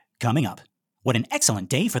Coming up, what an excellent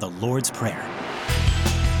day for the Lord's Prayer.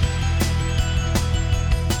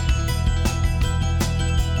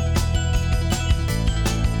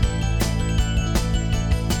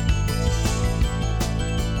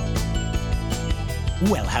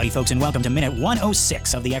 Well, howdy folks, and welcome to Minute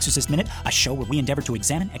 106 of the Exorcist Minute, a show where we endeavor to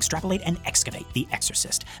examine, extrapolate, and excavate The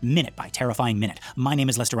Exorcist, minute by terrifying minute. My name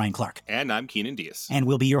is Lester Ryan Clark. And I'm Keenan Diaz. And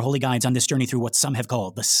we'll be your holy guides on this journey through what some have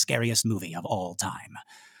called the scariest movie of all time.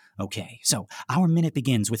 Okay, so our minute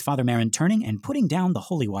begins with Father Marin turning and putting down the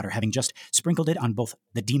holy water, having just sprinkled it on both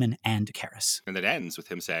the demon and Charis. And it ends with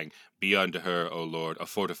him saying, "Be unto her, O Lord, a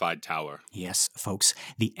fortified tower." Yes, folks,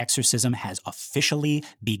 the exorcism has officially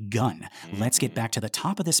begun. Let's get back to the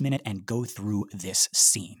top of this minute and go through this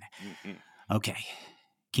scene. Okay,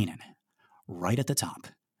 Keenan, right at the top,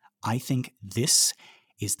 I think this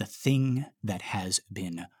is the thing that has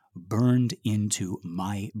been burned into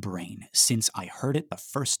my brain since I heard it the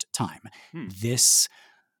first time. This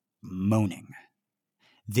moaning.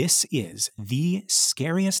 This is the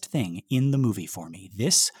scariest thing in the movie for me.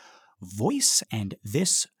 This voice and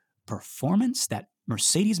this performance that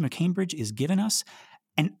Mercedes McCambridge is giving us.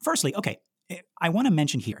 And firstly, okay, I want to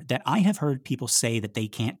mention here that I have heard people say that they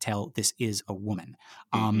can't tell this is a woman.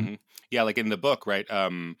 Yeah, like in the book, right?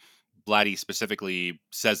 Blatty specifically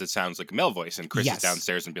says it sounds like a male voice, and Chris is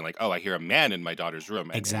downstairs and being like, "Oh, I hear a man in my daughter's room."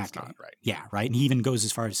 And exactly. It's not, right? Yeah, right. And he even goes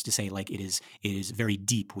as far as to say, like, it is very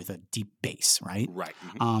deep with a deep bass, right? Right.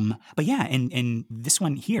 But yeah, and this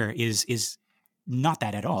one here is not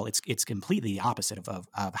that at all. It's completely the opposite of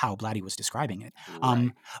how Blatty was describing it.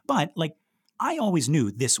 But like, I always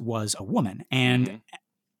knew this was a woman, and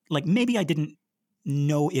like maybe I didn't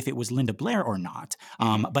know if it was Linda Blair or not,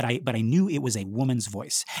 but I knew it was a woman's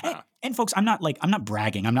voice. And folks, I'm not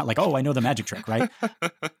bragging. I'm not like, oh, I know the magic trick, right?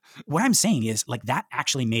 What I'm saying is, like, that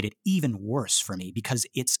actually made it even worse for me because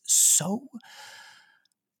it's so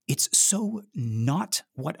not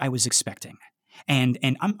what I was expecting. And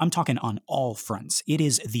I'm talking on all fronts. It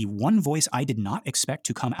is the one voice I did not expect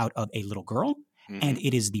to come out of a little girl. And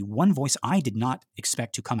it is the one voice I did not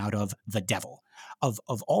expect to come out of the devil. Of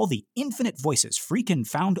all the infinite voices, freaking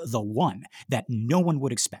found the one that no one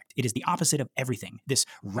would expect. It is the opposite of everything. This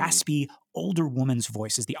raspy, older woman's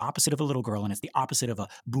voice is the opposite of a little girl, and it's the opposite of a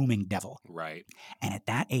booming devil. Right. And at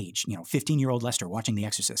that age, 15-year-old Lester watching The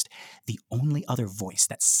Exorcist, the only other voice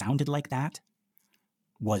that sounded like that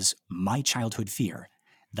was my childhood fear,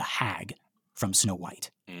 the hag from Snow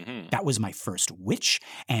White. That was my first witch,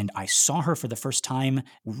 and I saw her for the first time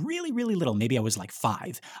really, really little. Maybe I was like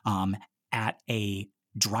 5, at a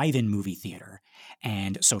drive-in movie theater.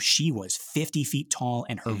 And so she was 50 feet tall,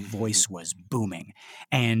 and her voice was booming.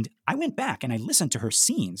 And I went back and I listened to her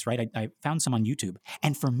scenes, right? I found some on YouTube.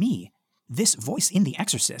 And for me, this voice in The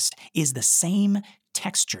Exorcist is the same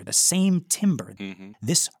texture, the same timbre,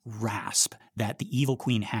 this rasp that the evil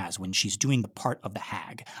queen has when she's doing the part of the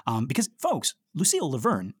hag. Because, folks, Lucille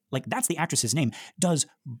Laverne, like, that's the actress's name, does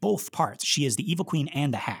both parts. She is the evil queen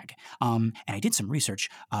and the hag. And I did some research,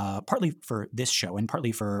 partly for this show and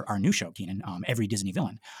partly for our new show, Keenan, Every Disney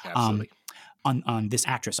Villain. Absolutely. On this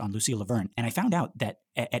actress, on Lucille Laverne. And I found out that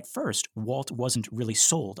at first, Walt wasn't really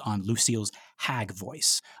sold on Lucille's hag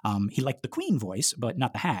voice. He liked the queen voice, but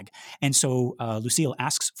not the hag. And so Lucille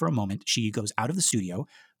asks for a moment. She goes out of the studio,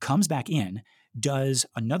 comes back in, does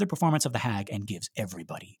another performance of the hag, and gives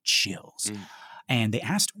everybody chills. And they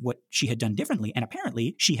asked what she had done differently, and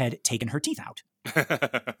apparently she had taken her teeth out.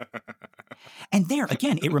 And there,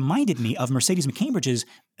 again, it reminded me of Mercedes McCambridge's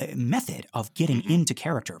method of getting into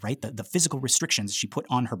character, right? The physical restrictions she put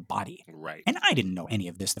on her body. Right. And I didn't know any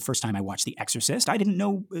of this the first time I watched The Exorcist. I didn't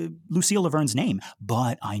know Lucille Laverne's name,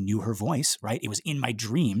 but I knew her voice, right? It was in my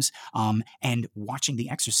dreams. And watching The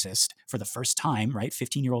Exorcist for the first time, right,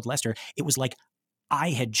 15-year-old Lester, it was like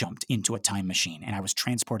I had jumped into a time machine and I was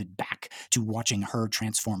transported back to watching her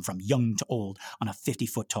transform from young to old on a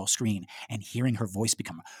 50-foot tall screen and hearing her voice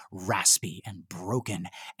become raspy and broken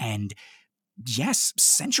and, yes,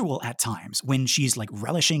 sensual at times when she's like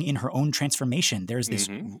relishing in her own transformation. There's this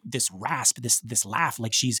rasp, this laugh,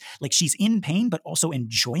 like she's in pain but also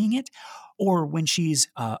enjoying it. Or when she's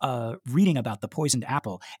reading about the poisoned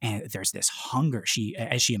apple and there's this hunger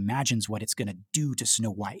as she imagines what it's going to do to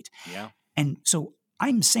Snow White. Yeah. And so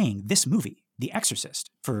I'm saying this movie, The Exorcist,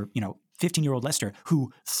 for, 15-year-old Lester,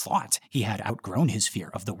 who thought he had outgrown his fear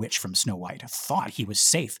of the witch from Snow White, thought he was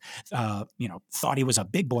safe, thought he was a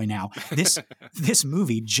big boy now. This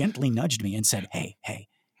movie gently nudged me and said, hey,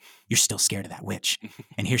 you're still scared of that witch.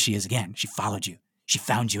 And here she is again. She followed you. She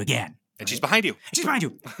found you again. And she's behind you. She's behind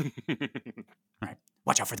you. All right.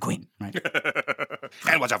 watch out for the queen, right?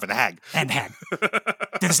 And watch out for the hag. And the hag.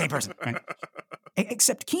 They're the same person, right?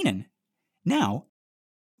 Except Keenan, now,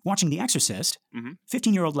 watching The Exorcist,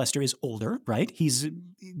 15-year-old Lester is older, right? He's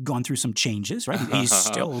gone through some changes, right? He's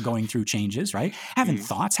still going through changes, right? Having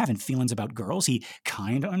thoughts, having feelings about girls. He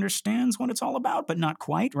kind of understands what it's all about, but not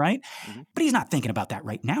quite, right? But he's not thinking about that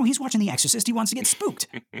right now. He's watching The Exorcist. He wants to get spooked.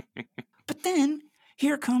 But then,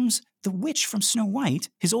 here comes the witch from Snow White,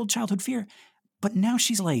 his old childhood fear. But now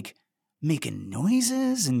she's like making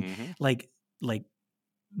noises and like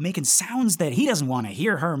making sounds that he doesn't want to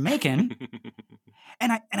hear her making.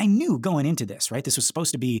 And I knew going into this, right? This was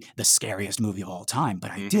supposed to be the scariest movie of all time, but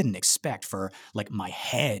I didn't expect for like my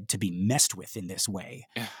head to be messed with in this way.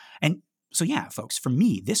 Yeah. And so yeah, folks, for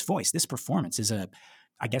me, this voice, this performance is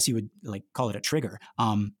I guess you would like call it a trigger.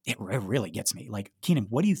 It really gets me. Like, Keenan,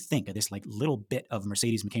 what do you think of this like little bit of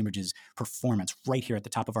Mercedes McCambridge's performance right here at the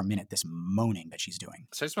top of our minute, this moaning that she's doing?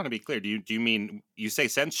 So I just want to be clear. Do you mean, you say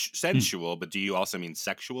sensual, but do you also mean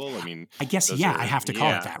sexual? I mean, I guess, I have to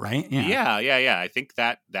call it that, right? Yeah. I think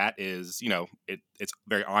that is, it's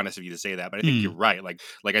very honest of you to say that, but I think you're right. Like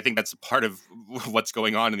I think that's part of what's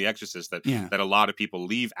going on in The Exorcist that a lot of people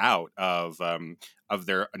leave out of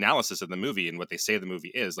their analysis of the movie and what they say the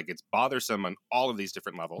movie is. Like, it's bothersome on all of these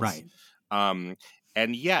different levels. Right.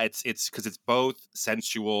 And yeah, it's because it's both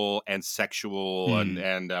sensual and sexual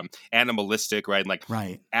and animalistic, right? And like,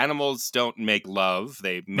 animals don't make love;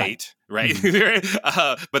 they mate, right?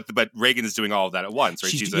 But Reagan is doing all of that at once,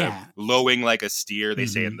 right? She's lowing like a steer, they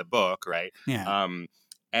say in the book, right? Yeah.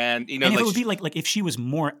 And and like, it would be like if she was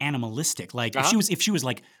more animalistic, like if she was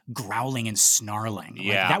like growling and snarling,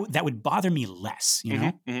 like that would bother me less, you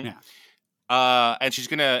know? Yeah. And she's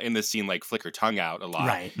gonna in this scene like flick her tongue out a lot,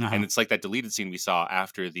 right? And it's like that deleted scene we saw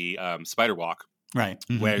after the spider walk, right?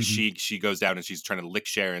 Where she goes down and she's trying to lick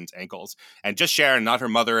Sharon's ankles, and just Sharon, not her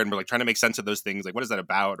mother, and we're like trying to make sense of those things. Like, what is that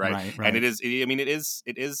about, right? And it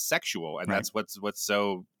is sexual, and that's what's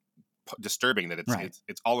so disturbing, that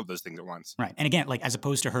it's all of those things at once, right? And again, like, as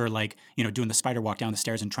opposed to her like doing the spider walk down the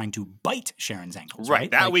stairs and trying to bite Sharon's ankles, right?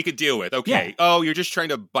 That like, we could deal with. Okay. Oh, you're just trying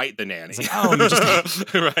to bite the nanny. It's like, oh, you're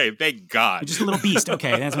just right. Thank God. You're just a little beast.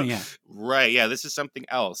 Okay, that's what. Yeah. Right. Yeah. This is something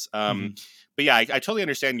else. But yeah, I totally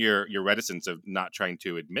understand your reticence of not trying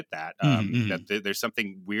to admit that that there's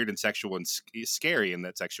something weird and sexual and scary in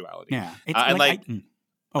that sexuality. Yeah.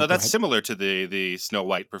 That's similar to the Snow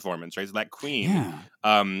White performance, right? So that queen.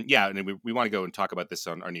 Yeah. And we want to go and talk about this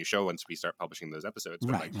on our new show once we start publishing those episodes.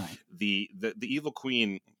 But the evil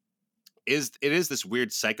queen is this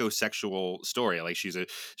weird psychosexual story. Like,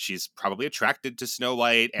 she's probably attracted to Snow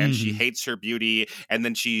White, and she hates her beauty, and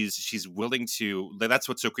then she's willing to. That's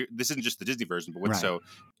what's so. This isn't just the Disney version, but what's so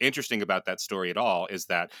interesting about that story at all is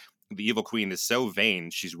that the evil queen is so vain,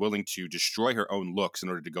 she's willing to destroy her own looks in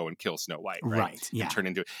order to go and kill Snow White, right? Yeah. And turn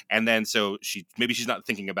into it. And then so maybe she's not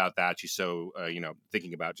thinking about that. She's so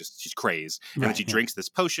thinking about she's crazed. And then she drinks this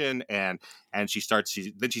potion, and she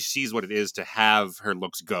sees what it is to have her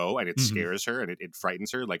looks go, and it scares her, and it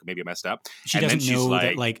frightens her, like maybe messed up. She doesn't know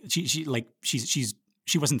that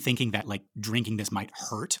she wasn't thinking that like drinking this might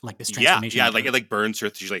hurt, like this transformation. Yeah, like it like burns her.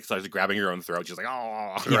 She's like starts grabbing her own throat. She's like,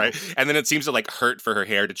 oh, right. And then it seems to like hurt for her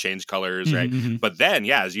hair to change colors, right? But then,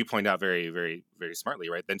 as you point out very, very, very smartly,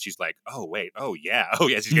 right? Then she's like, oh wait, oh yeah,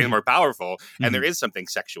 she's getting more powerful, and there is something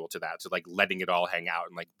sexual to that, to like letting it all hang out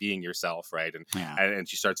and like being yourself, right? And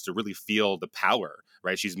she starts to really feel the power,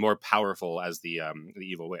 right? She's more powerful as the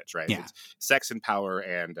evil witch, right? Yeah. It's sex and power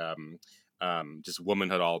and just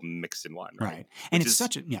womanhood all mixed in one, right? And it's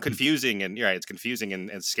such a confusing, and it's confusing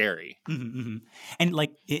and scary. And like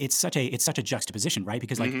it's such a juxtaposition, right?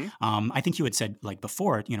 Because like I think you had said like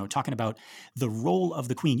before, talking about the role of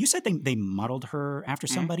the queen. You said they modeled her after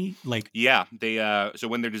somebody, like they so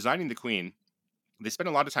when they're designing the queen, they spend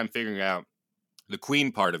a lot of time figuring out the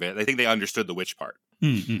queen part of it. I think they understood the witch part.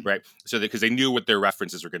 Right. So because they knew what their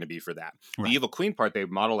references were going to be for that. Right. The evil queen part, they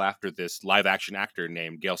model after this live action actor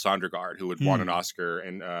named Gail Sondergaard, who had won an Oscar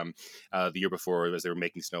and the year before as they were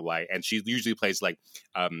making Snow White. And she usually plays like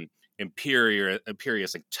imperious,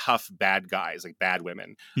 like tough bad guys, like bad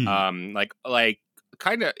women. Like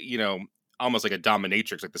kind of, almost like a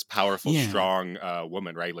dominatrix, like this powerful, strong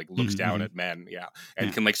woman, right? Like looks down at men,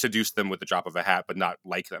 and can like seduce them with the drop of a hat, but not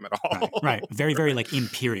like them at all. Right. Very, very like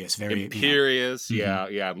imperious. Very imperious.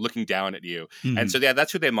 Looking down at you. And so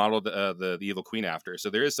that's who they modeled the evil queen after. So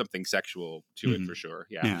there is something sexual to it for sure.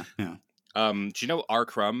 Yeah. Do you know R.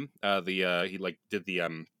 Crumb? He like did the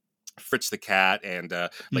Fritz the Cat and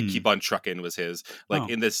like Keep on Truckin' was his. Like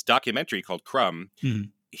in this documentary called Crumb.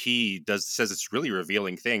 he says this really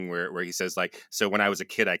revealing thing where he says, like, so when I was a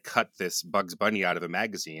kid, I cut this Bugs Bunny out of a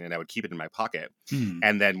magazine and I would keep it in my pocket.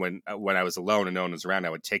 And then when I was alone and no one was around, I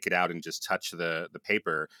would take it out and just touch the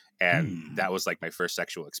paper. And that was like my first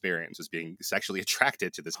sexual experience, was being sexually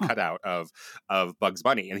attracted to this cutout of Bugs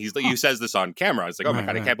Bunny. And he says this on camera. It's like, oh my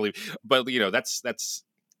God, I can't believe, but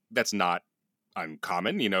that's not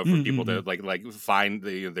uncommon, for people to like find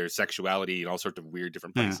their sexuality in all sorts of weird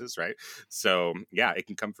different places, right? So yeah, it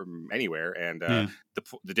can come from anywhere, and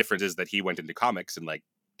the difference is that he went into comics and like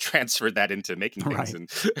transferred that into making things, and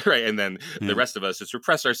and then the rest of us just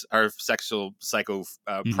repress our sexual psycho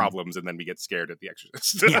problems, and then we get scared at The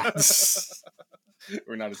Exorcist.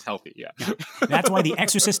 We're not as healthy. Yeah. That's why The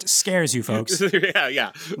Exorcist scares you, folks.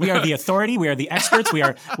 Yeah. We are the authority. We are the experts. We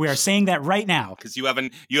are saying that right now. Because you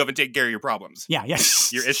haven't taken care of your problems. Yeah.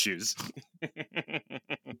 Yes. Your issues.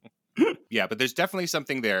 Yeah, but there's definitely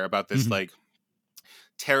something there about this like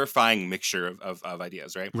terrifying mixture of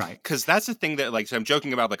ideas, right? Right. Because that's the thing that, like, so I'm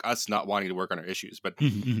joking about like us not wanting to work on our issues, but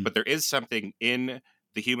there is something in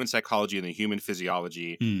the human psychology and the human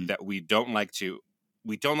physiology that we don't like to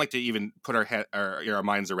even put our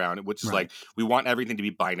minds around, which is like, we want everything to be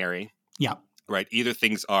binary. Yeah. Right. Either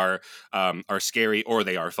things are scary or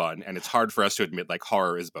they are fun. And it's hard for us to admit, like,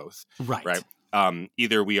 horror is both. Right.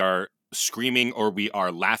 Either we are screaming or we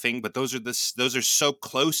are laughing, but those are so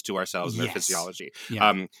close to ourselves and our physiology.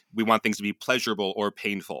 Yeah. We want things to be pleasurable or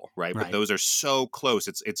painful, right? But those are so close.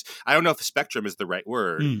 It's I don't know if spectrum is the right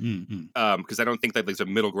word, because I don't think that there's a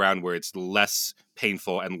middle ground where it's less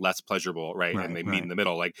painful and less pleasurable, right? And they meet in the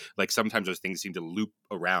middle. Like sometimes those things seem to loop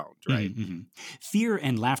around, right? Fear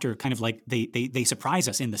and laughter kind of like they surprise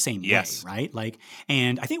us in the same way, right? Like,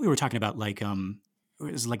 and I think we were talking about like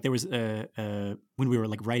it was like there was when we were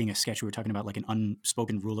like writing a sketch, we were talking about like an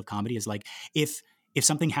unspoken rule of comedy is like if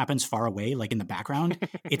something happens far away, like in the background,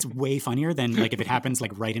 it's way funnier than like if it happens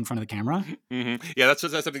like right in front of the camera. Yeah, that's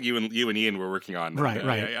something you and Ian were working on. Right.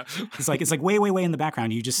 Yeah. It's like way in the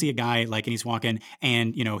background. You just see a guy like, and he's walking,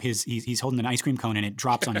 and he's holding an ice cream cone, and it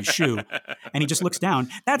drops on his shoe, and he just looks down.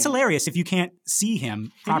 That's hilarious if you can't see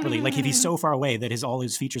him properly. Like if he's so far away that all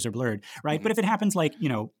his features are blurred, right? But if it happens like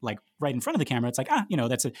like right in front of the camera, it's like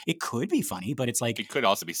it could be funny, but it's like it could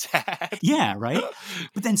also be sad. Yeah, right.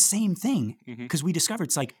 But then same thing, because we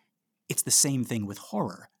discovered it's the same thing with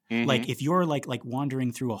horror. Like if you're like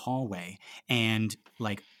wandering through a hallway and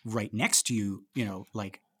like right next to you,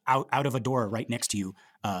 like out of a door right next to you,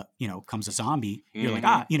 comes a zombie. You're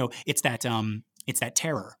like, it's that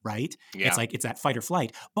terror, right? Yeah. It's that fight or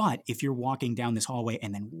flight. But if you're walking down this hallway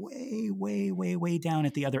and then way down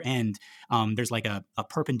at the other end, there's like a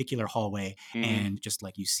perpendicular hallway, and just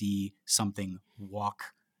like you see something walk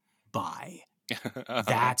by.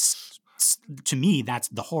 To me, that's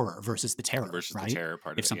the horror versus the terror, right? The terror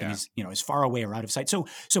part if of something is, is far away or out of sight. So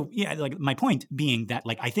yeah, like my point being that,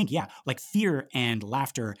 like, I think, like fear and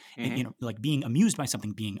laughter, and, like being amused by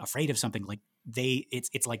something, being afraid of something, like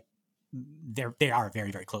it's like they are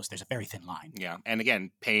very, very close. There's a very thin line. Yeah. And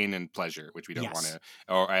again, pain and pleasure, which we don't want to,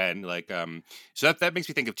 so that makes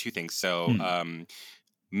me think of two things. So,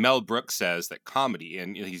 Mel Brooks says that comedy,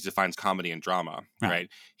 and he defines comedy and drama, right?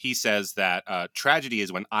 He says that tragedy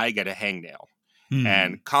is when I get a hangnail,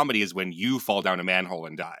 and comedy is when you fall down a manhole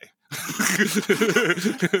and die.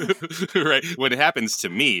 Right? When it happens to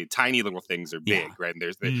me, tiny little things are big, right? And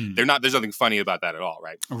there's nothing funny about that at all,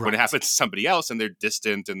 right? When it happens to somebody else and they're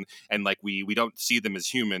distant and like we don't see them as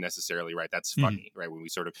human necessarily, right? That's funny, right? When we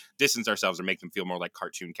sort of distance ourselves or make them feel more like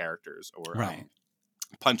cartoon characters or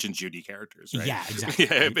Punch and Judy characters, right? Yeah, exactly.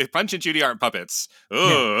 If Punch and Judy aren't puppets, not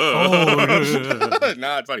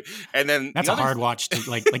funny. And then that's a hard watch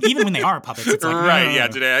to like even when they are puppets, it's like right. Yeah,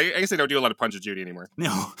 today I guess I don't do a lot of Punch and Judy anymore.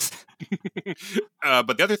 No.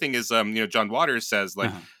 But the other thing is, John Waters says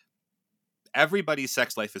like everybody's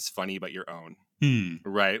sex life is funny, but your own.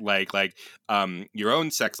 Right, like your own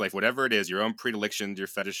sex life, whatever it is, your own predilections, your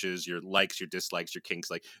fetishes, your likes, your dislikes, your kinks,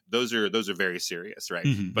 like those are very serious, right?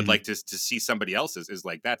 But like to see somebody else's is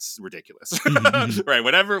like that's ridiculous, right?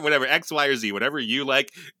 Whatever X, Y, or Z, whatever you like,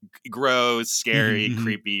 gross, scary,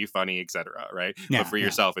 creepy, funny, etc. Right? But for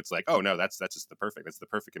yourself, it's like, oh no, that's just the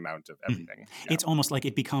perfect amount of everything. It's almost like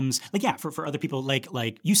it becomes like for other people,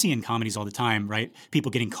 like you see in comedies all the time, right? People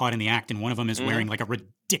getting caught in the act, and one of them is wearing like a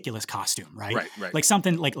ridiculous costume, right? Right. Like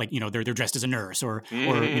something like they're dressed as a nurse or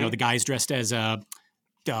the guy's dressed as a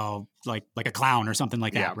like a clown or something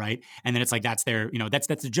like that, right? And then it's like that's their that's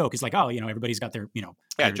the joke. It's like, oh, everybody's got their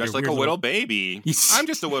just like a little baby. I'm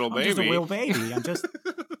just a little baby. I'm just a little baby.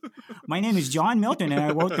 My name is John Milton, and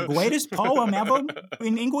I wrote the greatest poem ever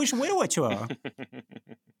in English literature.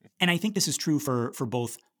 I think this is true for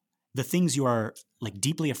both the things you are like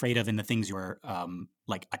deeply afraid of and the things you are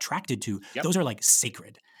like attracted to. Yep. Those are like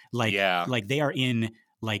sacred. Like they are in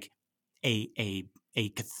like a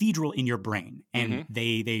cathedral in your brain, and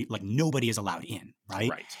they like nobody is allowed in,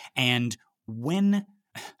 right? And when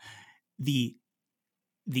the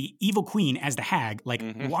evil queen as the hag like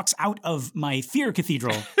walks out of my fear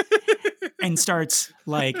cathedral and starts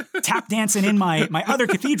like tap dancing in my other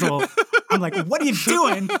cathedral, I'm like, what are you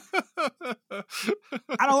doing?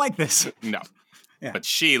 I don't like this. No. Yeah. But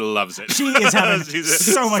she loves it. She is having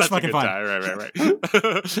so much fucking fun. Right.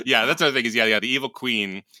 Yeah, that's the other thing is, the evil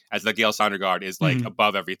queen, as the Gail Sondergaard, is like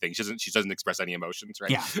above everything. She doesn't express any emotions,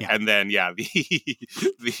 right? Yeah. And then,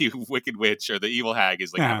 the wicked witch or the evil hag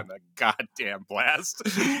is like having a goddamn blast.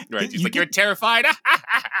 Right? She's like, you're terrified.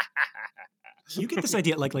 You get this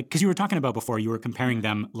idea, like, because you were talking about before, you were comparing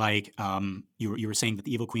them, like, you were saying that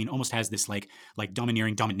the evil queen almost has this like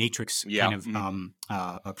domineering dominatrix kind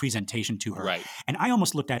of presentation to her, right? And I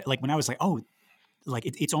almost looked at it like when I was like, oh, like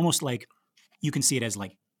it's almost like you can see it as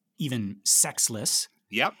like even sexless.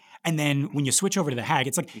 Yep. And then when you switch over to the hag,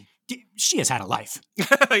 it's like she has had a life.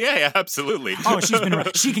 yeah, absolutely. Oh, she's been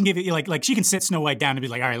around. She can give you like she can sit Snow White down and be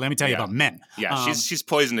like, all right, let me tell you about men. Yeah, she's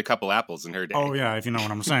poisoned a couple apples in her day. Oh yeah, if you know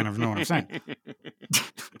what I'm saying.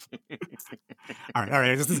 All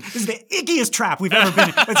right. This is the ickiest trap we've ever been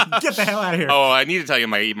in. Let's get the hell out of here. Oh, I need to tell you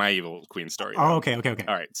my evil queen story. Oh, okay.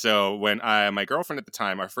 All right. So when my girlfriend at the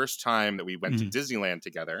time, our first time that we went to Disneyland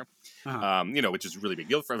together, which is a really big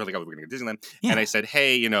deal for us, like, oh, we're going to go to Disneyland. Yeah. And I said,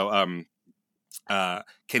 hey,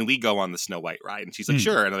 can we go on the Snow White ride? And she's like,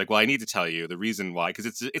 sure. And I'm like, well, I need to tell you the reason why, because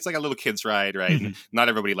it's like a little kid's ride, right? And not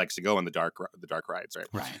everybody likes to go on the dark rides, right?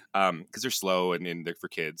 Because they're slow and they're for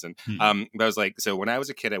kids. And but I was like, so when I was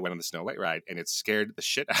a kid, I went on the Snow White ride, and it scared the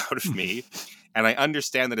shit out of me. And I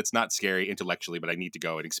understand that it's not scary intellectually, but I need to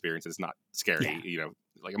go and experience it. It's not scary,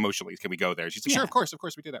 like emotionally. Can we go there? She's like, sure, of course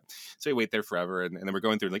we do that. So we wait there forever, and then we're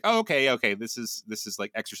going through like, oh, okay, this is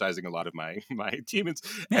like exercising a lot of my demons.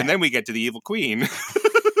 And then we get to the evil queen.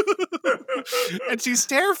 And she's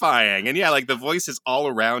terrifying. And like the voice is all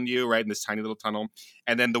around you, right, in this tiny little tunnel.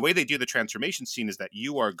 And then the way they do the transformation scene is that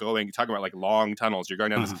you are talking about like long tunnels. You're going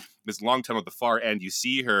down this long tunnel at the far end. You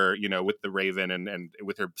see her, with the raven and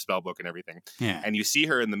with her spell book and everything. Yeah. And you see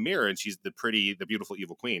her in the mirror, and she's the beautiful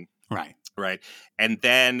evil queen. Right. And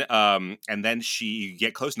then you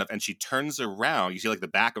get close enough, and she turns around. You see like the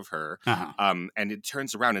back of her, and it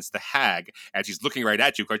turns around. It's the hag, and she's looking right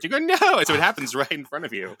at you. Of course, you go, no. And so it happens right in front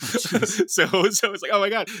of you. So it's like, oh my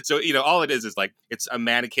god. So all it is like it's a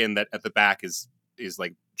mannequin that at the back is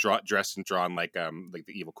like dressed and drawn like the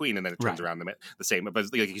evil queen, and then it turns around the same. But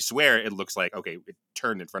like, you swear it looks like, okay, it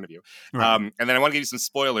turned in front of you. And then I want to give you some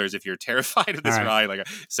spoilers if you're terrified of this ride. Like,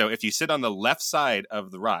 so if you sit on the left side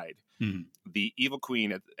of the ride, the evil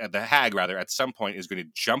queen, the hag rather, at some point is going to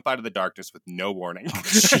jump out of the darkness with no warning. Oh,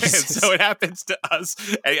 and so it happens to us.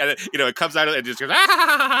 And, it comes out of it and just goes,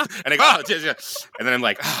 ah! And I go, oh, and then I'm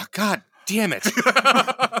like, oh, god damn it.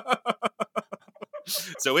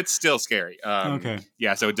 So it's still scary. Okay.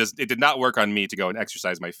 Yeah. So it did not work on me to go and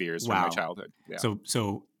exercise my fears from my childhood. Yeah.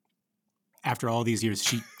 So after all these years,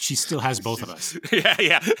 she still has both of us.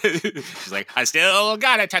 Yeah. She's like, I still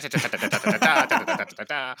got it.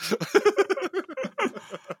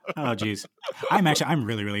 Oh, geez. I'm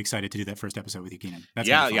really, really excited to do that first episode with you, Keenan. That's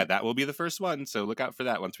that will be the first one. So look out for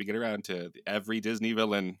that once we get around to every Disney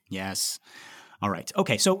villain. Yes. All right.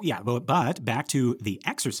 Okay. So but back to The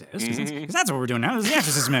Exorcist, because that's what we're doing now. This is The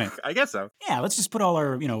Exorcist Minute. I guess so. Yeah. Let's just put all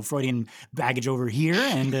our Freudian baggage over here,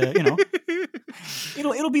 and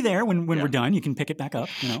it'll be there when we're done. You can pick it back up.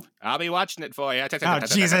 I'll be watching it for you. Oh,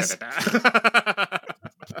 Jesus.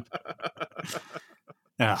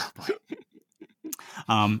 Oh,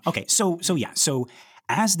 boy. Okay. So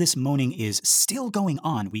as this moaning is still going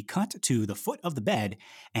on, we cut to the foot of the bed,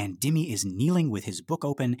 and Dimmy is kneeling with his book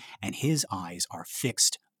open, and his eyes are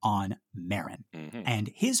fixed on Marin.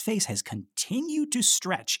 And his face has continued to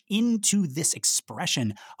stretch into this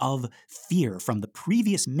expression of fear from the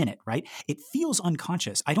previous minute, right? It feels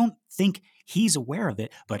unconscious. I don't think he's aware of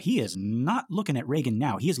it, but he is not looking at Reagan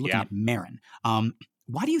now. He is looking at Marin.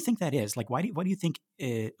 Why do you think that is? Like, what do you think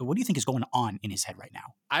is going on in his head right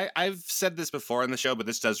now? I've said this before on the show, but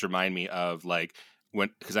this does remind me of like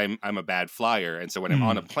because I'm a bad flyer, and so when I'm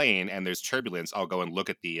on a plane and there's turbulence, I'll go and look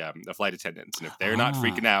at the flight attendants, and if they're not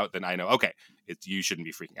freaking out, then I know you shouldn't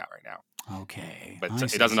be freaking out right now. Okay, but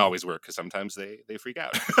it doesn't always work because sometimes they freak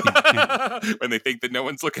out when they think that no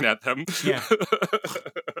one's looking at them. Yeah.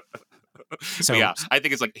 So yeah, I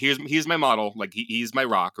think it's like here's my model. Like he's my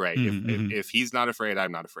rock, right? If he's not afraid,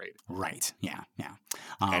 I'm not afraid. Right. Yeah. Yeah.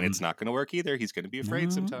 And it's not going to work either. He's going to be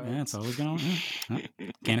afraid sometimes. Yeah, it's always going to.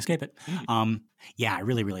 Can't escape it. Yeah, I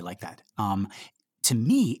really, really like that. To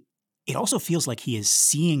me, it also feels like he is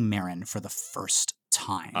seeing Merrin for the first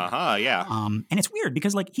time. Yeah. And it's weird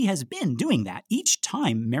because like he has been doing that. Each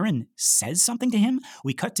time Merrin says something to him,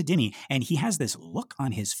 we cut to Dimmy and he has this look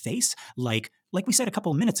on his face like we said a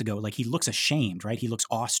couple of minutes ago, like he looks ashamed, right? He looks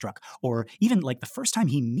awestruck. Or even like the first time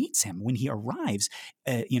he meets him, when he arrives,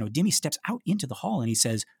 Dimmy steps out into the hall and he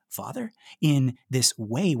says, "Father," in this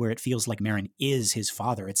way where it feels like Merrin is his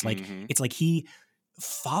father. It's like he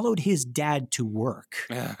followed his dad to work.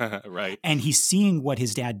 Right. And he's seeing what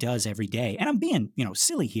his dad does every day. And I'm being,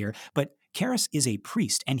 silly here, but Karras is a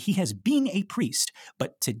priest and he has been a priest.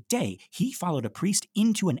 But today he followed a priest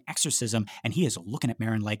into an exorcism and he is looking at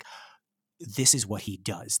Merrin like, this is what he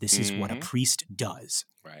does. This is what a priest does.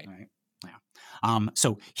 Right. Yeah.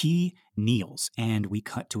 So he kneels and we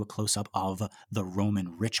cut to a close-up of the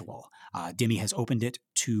Roman ritual. Dimmy has opened it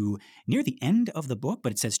to near the end of the book,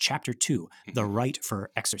 but it says chapter 2, the rite for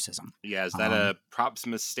exorcism. Yeah. Is that a props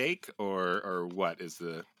mistake or what? Is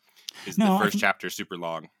the first chapter super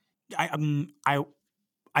long?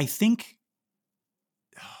 I think,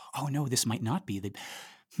 oh no, this might not be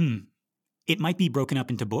it might be broken up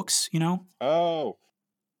into books, Oh.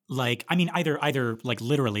 Like, I mean, either like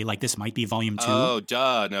literally, like this might be volume 2. Oh,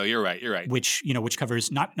 duh. No, you're right. Which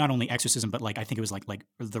covers not only exorcism, but like I think it was like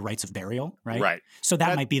the rites of burial, right? Right. So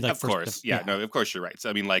that might be like of course. No, of course you're right. So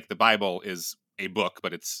I mean, like the Bible is a book,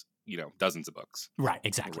 but it's dozens of books. Right.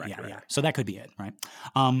 Exactly. Yeah. So that could be it, right?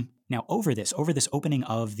 Now over this opening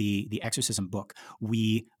of the exorcism book,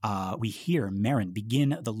 we hear Merrin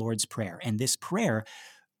begin the Lord's Prayer, and this prayer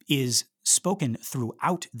is spoken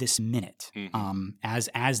throughout this minute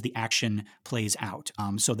as the action plays out.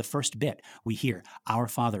 So the first bit, we hear, "Our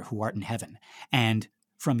Father who art in heaven." And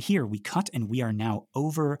from here, we cut and we are now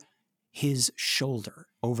over his shoulder,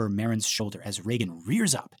 over Merrin's shoulder, as Regan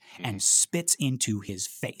rears up and spits into his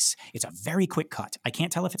face. It's a very quick cut. I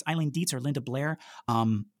can't tell if it's Eileen Dietz or Linda Blair.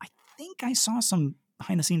 I think I saw some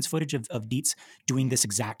behind-the-scenes footage of Dietz doing this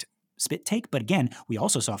exact spit take, but again, we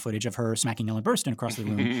also saw footage of her smacking Ellen Burstyn across the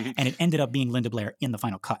room, and it ended up being Linda Blair in the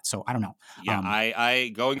final cut. So I don't know. Yeah,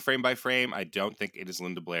 I going frame by frame, I don't think it is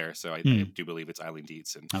Linda Blair, so I do believe it's Eileen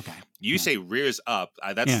Dietz. And okay, you say rears up.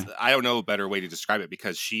 I don't know a better way to describe it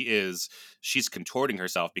because she's contorting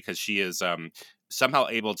herself because she is somehow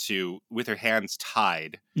able to, with her hands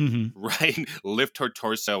tied, right, lift her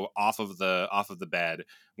torso off of the bed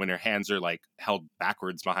when her hands are like held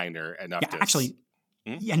backwards behind her enough to actually.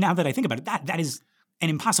 Yeah, now that I think about it, that is an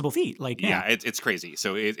impossible feat. Like, yeah, it's crazy.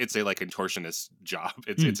 So it's a like contortionist job.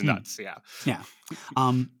 It's nuts. Yeah.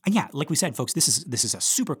 Like we said, folks, this is a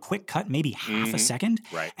super quick cut, maybe half a second,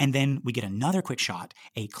 right? And then we get another quick shot,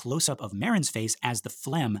 a close up of Merrin's face as the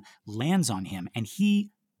phlegm lands on him, and he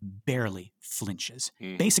barely flinches.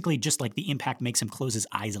 Basically, just like the impact makes him close his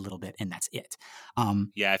eyes a little bit, and that's it.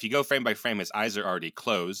 If you go frame by frame, his eyes are already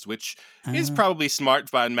closed, which is probably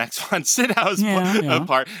smart on Max von Sydow's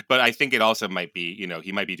part. But I think it also might be,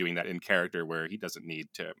 he might be doing that in character where he doesn't need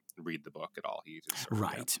to read the book at all. He just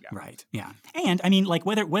right. And I mean, like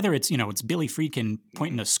whether it's it's Billy Friedkin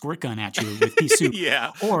pointing a squirt gun at you with pea soup,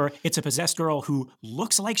 or it's a possessed girl who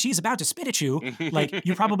looks like she's about to spit at you, like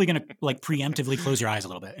you're probably gonna like preemptively close your eyes a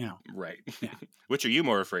little bit. Right. Yeah. Which are you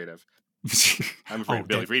more afraid of? I'm afraid of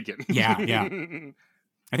Billy Friedkin. Yeah.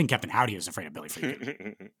 I think Captain Howdy is afraid of Billy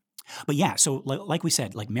Friedkin. But yeah, so like we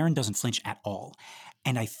said, like Merrin doesn't flinch at all.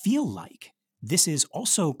 And I feel like this is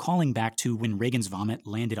also calling back to when Regan's vomit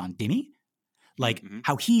landed on Dimmy. Like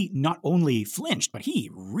how he not only flinched, but he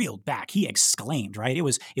reeled back. He exclaimed, right? It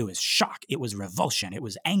was shock. It was revulsion. It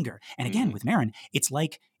was anger. And again, with Merrin, it's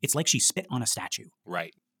like she spit on a statue.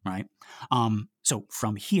 Right. So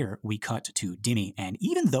from here, we cut to Dimmy, and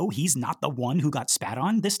even though he's not the one who got spat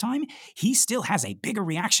on this time, he still has a bigger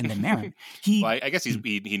reaction than Merrin. I guess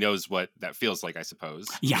he knows what that feels like, I suppose.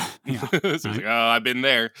 Yeah. So he's like, oh, I've been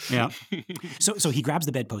there. Yeah. So he grabs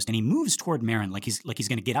the bedpost and he moves toward Merrin like he's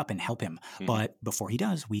going to get up and help him. But before he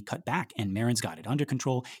does, we cut back, and Merrin's got it under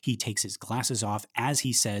control. He takes his glasses off as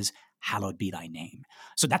he says, "Hallowed be thy name."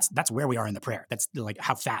 So that's where we are in the prayer. That's like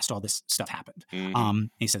how fast all this stuff happened.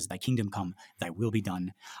 He says, "Thy kingdom come, thy will be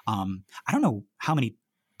done." I don't know how many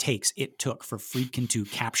takes it took for Friedkin to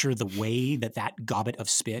capture the way that gobbet of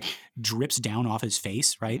spit drips down off his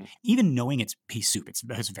face, right? Even knowing it's pea soup, it's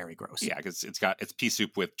very gross. Yeah, because it's pea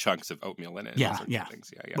soup with chunks of oatmeal in it. Yeah.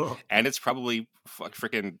 Things. Yeah. And it's probably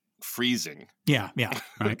freaking freezing. Yeah,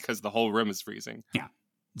 right. Because the whole room is freezing. Yeah.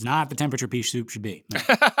 It's not the temperature pea soup should be. No.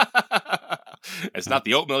 It's not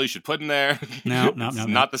the oatmeal you should put in there. No. It's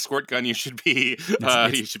not the squirt gun you should be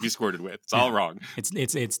you should be squirted with. It's all wrong. It's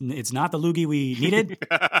not the loogie we needed.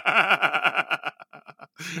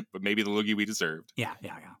 But maybe the loogie we deserved. Yeah.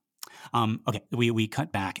 Okay, we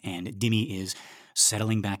cut back, and Dimmy is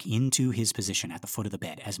settling back into his position at the foot of the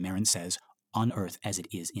bed, as Merrin says, on earth as it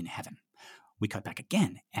is in heaven. We cut back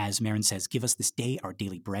again as Merrin says, give us this day our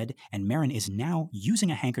daily bread, and Merrin is now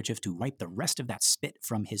using a handkerchief to wipe the rest of that spit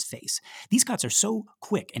from his face. These cuts are so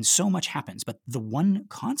quick and so much happens, but the one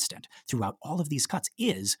constant throughout all of these cuts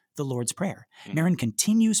is the Lord's Prayer. Merrin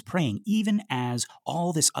continues praying even as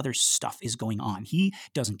all this other stuff is going on. He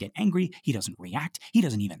doesn't get angry. He doesn't react. He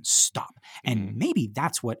doesn't even stop. And maybe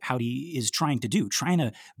that's what Howdy is trying to do, trying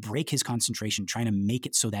to break his concentration, trying to make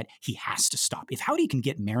it so that he has to stop. If Howdy can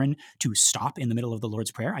get Merrin to stop in the middle of the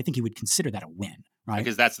Lord's Prayer, I think he would consider that a win. Right?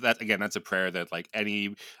 Because that's a prayer that like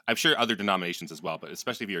I'm sure other denominations as well, but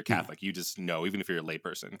especially if you're a Catholic, you just know, even if you're a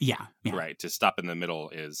layperson. Yeah. Right. To stop in the middle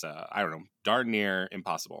is, I don't know, darn near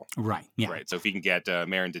impossible. Right. Yeah. Right. So if he can get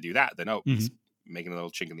Merrin to do that, then he's making a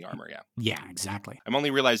little chink in the armor. Yeah. Yeah, exactly. I'm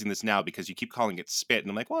only realizing this now because you keep calling it spit. And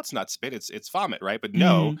I'm like, well, it's not spit. It's vomit. Right. But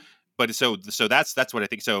no. But so that's what I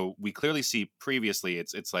think. So we clearly see previously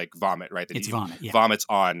it's like vomit, right? That it's vomit. Yeah. Vomits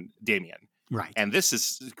on Damien. Right. And this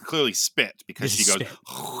is clearly spit because she goes,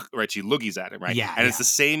 right, she loogies at him, right? Yeah. And it's the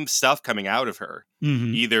same stuff coming out of her,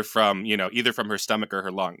 either from her stomach or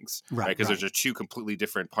her lungs, right? Because those are two completely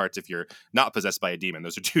different parts if you're not possessed by a demon.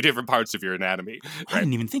 Those are two different parts of your anatomy. Right? I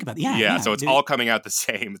didn't even think about that. Yeah. So it's all coming out the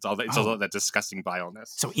same. It's all that disgusting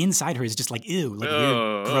vileness. So inside her is just like, ew, like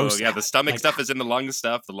weird, gross. Yeah, the stomach stuff is in the lung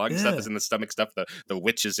stuff. The lung stuff is in the stomach stuff. The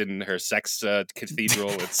witch is in her sex cathedral.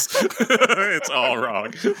 It's it's all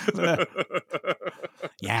wrong.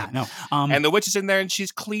 Yeah, no. And the witch is in there and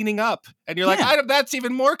she's cleaning up. And you're like, that's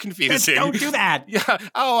even more confusing. Don't do that. Yeah.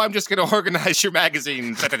 Oh, I'm just going to organize your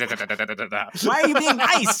magazine. Why are you being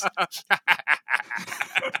nice?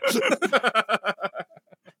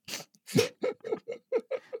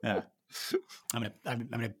 I'm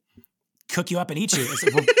gonna cook you up and eat you.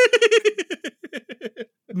 Well,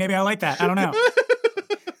 maybe I like that. I don't know.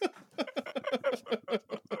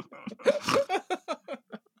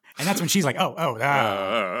 And that's when she's like, I'm going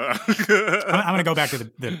to go back to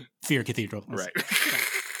the Fear Cathedral. Right.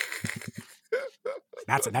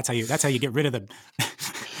 That's how you get rid of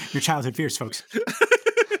your childhood fears, folks.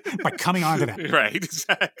 By coming on to them. Right,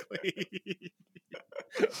 exactly.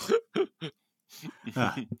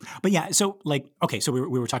 But yeah, so like, okay, so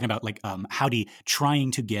we were talking about like Howdy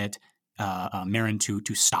trying to get Merrin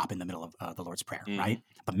to stop in the middle of the Lord's Prayer, right?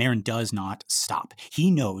 But Merrin does not stop.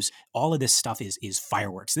 He knows all of this stuff is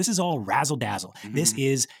fireworks. This is all razzle dazzle. This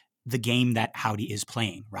is the game that Howdy is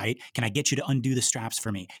playing, right? Can I get you to undo the straps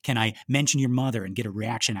for me? Can I mention your mother and get a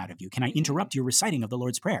reaction out of you? Can I interrupt your reciting of the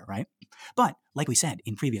Lord's Prayer, right? But like we said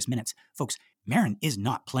in previous minutes, folks, Merrin is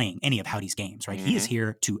not playing any of Howdy's games, right? He is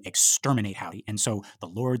here to exterminate Howdy. And so the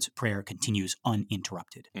Lord's Prayer continues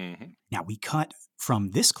uninterrupted. Now we cut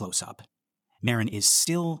from this close-up. Merrin is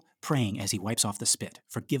still praying as he wipes off the spit.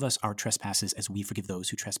 Forgive us our trespasses as we forgive those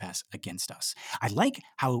who trespass against us. I like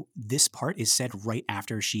how this part is said right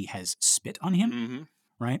after she has spit on him,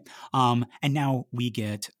 right? And now we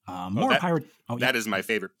get more pirate. That is my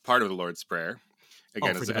favorite part of the Lord's Prayer.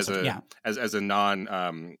 Again, as a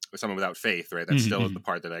non someone without faith, right? That still is the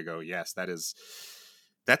part that I go, yes, that's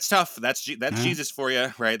tough. That's Jesus for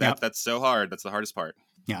you, right? That's so hard. That's the hardest part.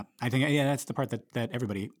 Yeah, I think that's the part that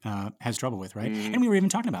everybody has trouble with, right? And we were even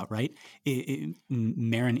talking about, right,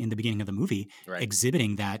 Merrin in the beginning of the movie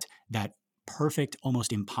exhibiting that perfect,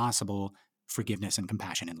 almost impossible forgiveness and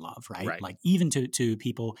compassion and love, right? Like even to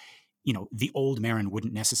people, the old Merrin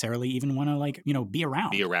wouldn't necessarily even want to be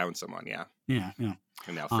around. Be around someone, yeah. Yeah.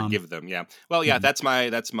 And now forgive them, yeah. Well, yeah, that's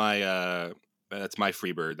my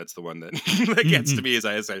free bird. That's the one that that gets to me as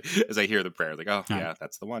I hear the prayer. Like,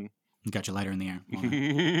 that's the one. Got your lighter in the air.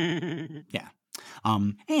 Yeah.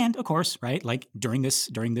 And of course, right, like during this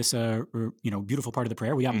beautiful part of the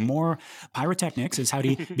prayer, we got more pyrotechnics as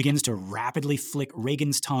Howdy begins to rapidly flick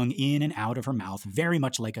Reagan's tongue in and out of her mouth, very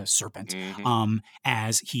much like a serpent,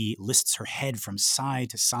 as he lists her head from side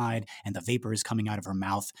to side and the vapor is coming out of her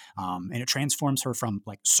mouth, and it transforms her from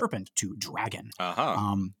like serpent to dragon.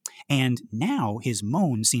 And now his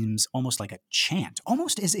moan seems almost like a chant,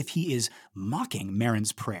 almost as if he is mocking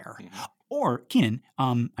Merrin's prayer. Or, Keenan,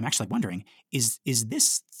 I'm actually wondering, is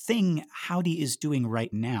this thing Howdy is doing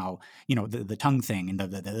right now, the tongue thing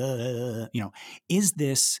and is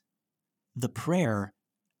this the prayer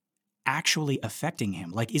actually affecting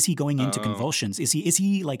him? Like, is he going into convulsions? Is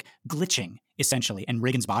he like glitching essentially? And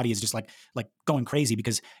Reagan's body is just like going crazy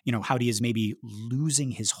because, Howdy is maybe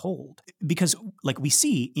losing his hold. Because like we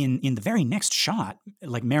see in the very next shot,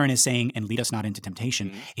 like Marin is saying, and lead us not into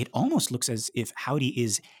temptation. It almost looks as if Howdy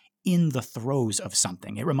is in the throes of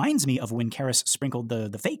something. It reminds me of when Karis sprinkled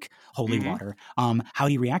the fake holy water, how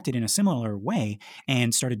he reacted in a similar way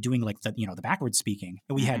and started doing like the backwards speaking.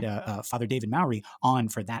 We had Father David Mowry on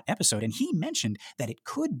for that episode, and he mentioned that it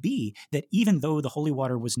could be that even though the holy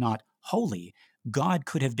water was not holy, God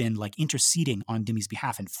could have been like interceding on Dimmy's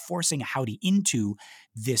behalf and forcing Howdy into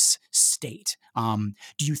this state.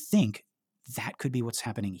 Do you think that could be what's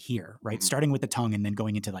happening here, right? Starting with the tongue and then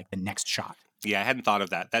going into like the next shot. Yeah, I hadn't thought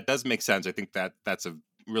of that. That does make sense. I think that's a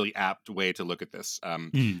really apt way to look at this.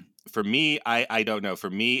 For me, I don't know. For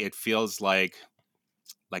me, it feels like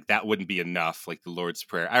that wouldn't be enough, like the Lord's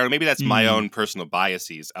Prayer. I don't know, maybe that's my own personal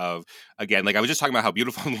biases of, again, like I was just talking about how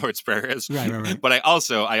beautiful the Lord's Prayer is. Right. But I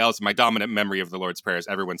also, my dominant memory of the Lord's Prayer is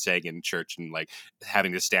everyone saying in church and like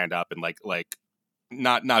having to stand up and like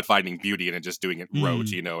not finding beauty in it, just doing it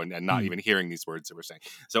rote, and not even hearing these words that we're saying.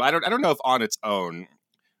 So I don't know if on its own,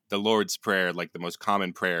 the Lord's Prayer, like the most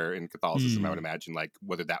common prayer in Catholicism, I would imagine, like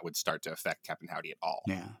whether that would start to affect Captain Howdy at all.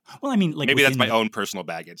 Yeah. Well, I mean, like maybe that's my own personal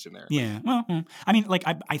baggage in there. Yeah. Well, I mean, like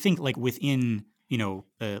I think like within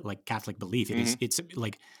like Catholic belief, it's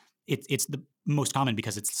like it's the most common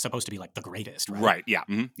because it's supposed to be like the greatest, right? Right. Yeah.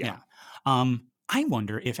 Mm-hmm. Yeah. I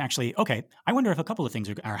wonder if actually, I wonder if a couple of things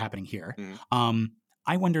are happening here.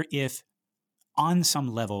 I wonder if on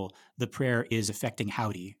some level the prayer is affecting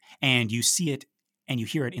Howdy, and you see it and you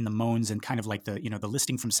hear it in the moans and kind of like the the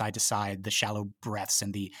listing from side to side, the shallow breaths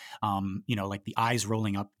and the like the eyes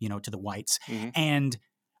rolling up to the whites. And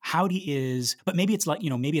Howdy is, but maybe it's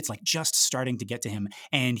like just starting to get to him,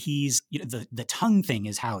 and he's the tongue thing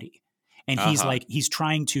is Howdy, and he's like he's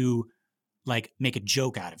trying to like make a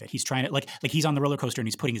joke out of it. He's trying to like he's on the roller coaster and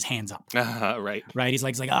he's putting his hands up. Right. He's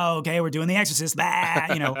like, oh, okay, we're doing the Exorcist,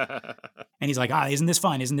 and he's like, isn't this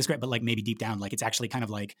fun? Isn't this great? But like maybe deep down, like it's actually kind of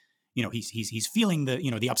like he's feeling the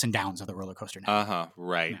the ups and downs of the roller coaster now.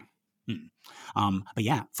 Right. Yeah. But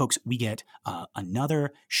yeah, folks, we get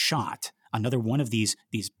another shot, another one of these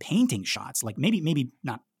painting shots. Like maybe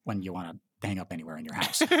not one you want to hang up anywhere in your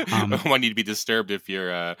house. One you'd be disturbed if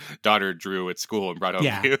your daughter drew at school and brought home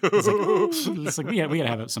to you. It's like we gotta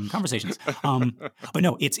have some conversations. But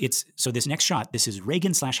no, it's so this next shot, this is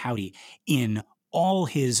Reagan/Howdy in all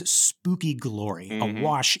his spooky glory,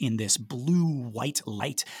 awash in this blue-white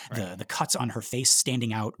light, the cuts on her face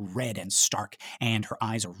standing out red and stark, and her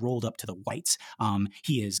eyes are rolled up to the whites.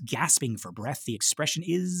 He is gasping for breath. The expression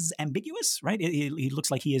is ambiguous, right? He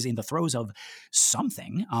looks like he is in the throes of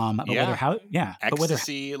something.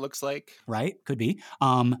 Ecstasy, it looks like. Right, could be.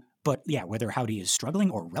 But yeah, whether Howdy is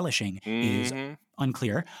struggling or relishing is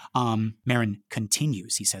unclear. Marin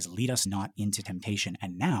continues. He says, lead us not into temptation.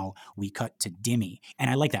 And now we cut to Dimmy. And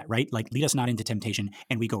I like that, right? Like, lead us not into temptation.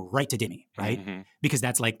 And we go right to Dimmy, right? Because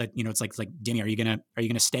that's like, it's like Dimmy, are you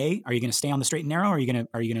gonna stay? Are you gonna stay on the straight and narrow? Or are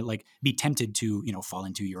you gonna like be tempted to, fall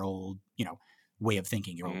into your old, way of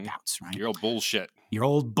thinking, your old doubts, right? Your old bullshit. Your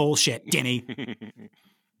old bullshit, Dimmy.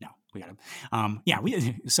 No, we got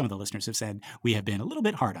him. Some of the listeners have said we have been a little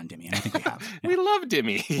bit hard on Dimmy, and I think we have. Yeah. We love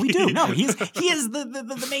Dimmy. We do. No, he is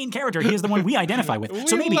the main character. He is the one we identify with.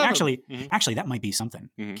 So maybe actually that might be something,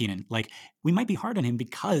 Keenan. Like we might be hard on him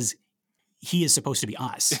because he is supposed to be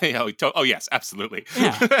us. Oh yes, absolutely.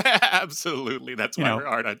 Yeah. Absolutely. That's why we're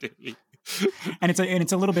hard on Dimmy. And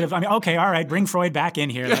it's a little bit of, okay, all right, bring Freud back in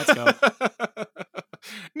here. Let's go.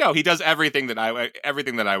 No, he does everything that I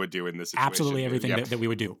would do in this situation. Absolutely everything that we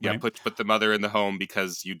would do. Yeah, right? put the mother in the home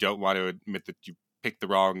because you don't want to admit that you picked the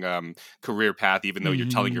wrong career path, even though you're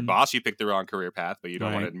telling your boss you picked the wrong career path, but you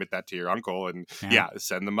don't want to admit that to your uncle, and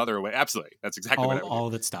send the mother away. Absolutely, that's exactly what I would do. All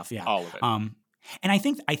of that stuff. Yeah, all of it. And I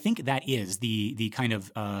think that is the kind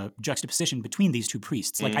of juxtaposition between these two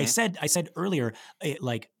priests. Like I said earlier,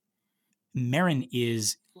 like Marin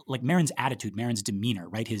is like Marin's attitude, Marin's demeanor,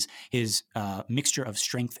 right? His mixture of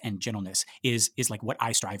strength and gentleness is like what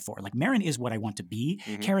I strive for. Like Marin is what I want to be.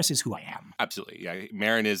 Karis is who I am. Absolutely. Yeah.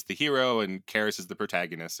 Marin is the hero and Karis is the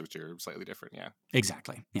protagonist, which are slightly different. Yeah.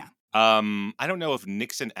 Exactly. Yeah. I don't know if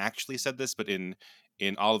Nixon actually said this, but in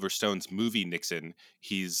Oliver Stone's movie Nixon,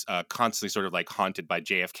 he's constantly sort of like haunted by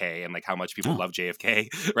JFK and like how much people love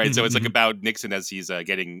JFK, right? So it's like about Nixon as he's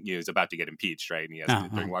he's about to get impeached, right? And he has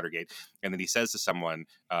during Watergate, and then he says to someone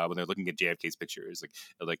when they're looking at JFK's picture, is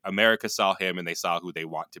like America saw him and they saw who they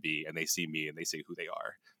want to be, and they see me and they see who they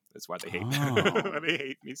are. That's why they hate me. They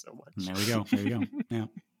hate me so much. There we go. Yeah.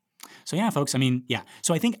 So yeah, folks. I mean, yeah.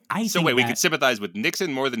 So I think we could sympathize with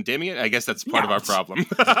Nixon more than Demi? I guess that's part of our problem.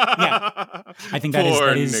 Yeah. I think that poor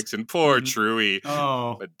is Nixon, poor Truey.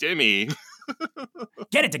 Oh. But Demi.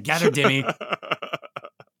 Get it together, Demi.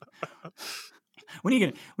 When are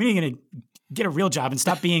you gonna get a real job and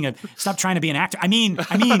stop trying to be an actor? I mean,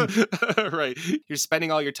 right. You're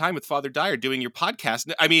spending all your time with Father Dyer doing your podcast.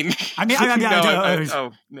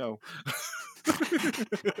 No.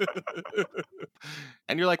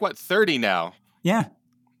 And you're like, what, 30 now? Yeah.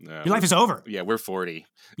 No, your life is over. Yeah, we're 40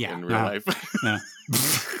 in real life. No.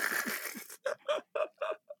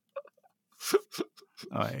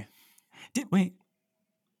 Wait.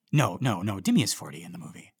 No. Demi is 40 in the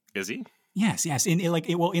movie. Is he? Yes. In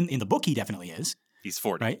the book, he definitely is. He's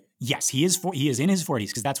 40, right? Yes, he is. He is in his 40s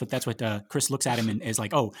because that's what Chris looks at him and is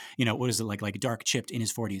like, oh, what is it like dark chipped in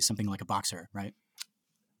his 40s, something like a boxer, right?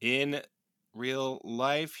 In real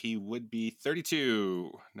life, he would be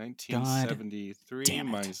 32. 1973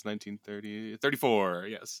 minus 1930, 34.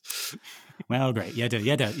 Yes. Well, great. You had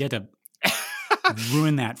to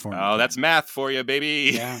ruin that for me. Oh, that's math for you,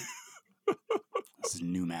 baby. Yeah. This is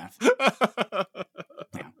new math.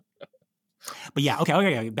 Yeah. But yeah,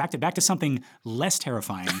 okay. Back to something less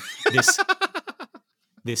terrifying.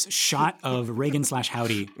 This shot of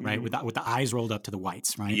Reagan/Howdy, right, with the eyes rolled up to the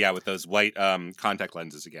whites, right? Yeah, with those white contact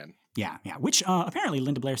lenses again. Yeah. Which apparently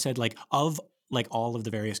Linda Blair said, of all of the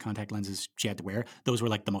various contact lenses she had to wear, those were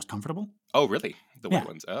the most comfortable. Oh, really? The white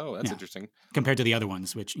ones. Oh, that's interesting. Compared to the other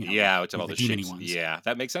ones, which which have all the demony shapes. ones. Yeah,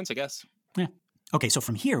 that makes sense, I guess. Yeah. Okay, so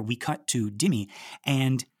from here we cut to Demi,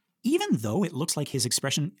 and even though it looks like his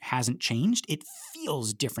expression hasn't changed, it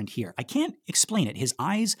feels different here. I can't explain it. His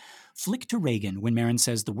eyes flick to Reagan when Marin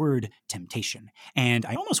says the word temptation. And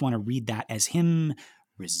I almost want to read that as him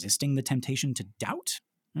resisting the temptation to doubt.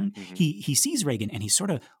 Mm-hmm. He sees Reagan and he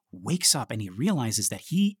sort of wakes up and he realizes that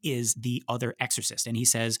he is the other exorcist. And he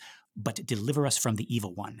says, but deliver us from the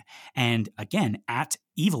evil one. And again, at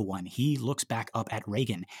evil one, he looks back up at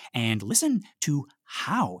Reagan. And listen to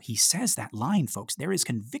how he says that line, folks. There is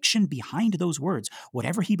conviction behind those words.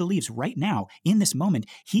 Whatever he believes right now, in this moment,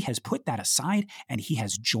 he has put that aside and he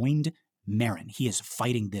has joined Marin. He is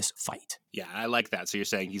fighting this fight. Yeah, I like that. So you're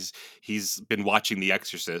saying he's been watching The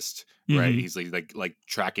Exorcist, right? Mm-hmm. He's like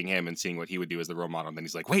tracking him and seeing what he would do as the role model. And then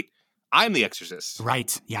he's like, wait, I'm the Exorcist.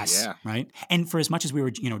 Right. Yes. Yeah. Right. And for as much as we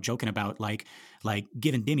were, joking about like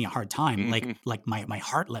giving Demi a hard time, like my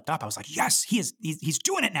heart leapt up. I was like, yes, he's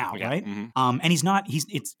doing it now. Yeah. Right. Mm-hmm. And he's not,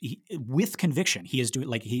 with conviction. He is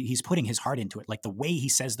doing he's putting his heart into it. Like the way he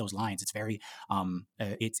says those lines, it's very,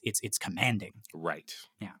 it's commanding. Right.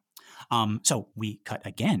 Yeah. So we cut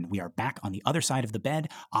again. We are back on the other side of the bed,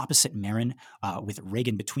 opposite Marin, with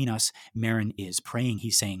Reagan between us. Marin is praying.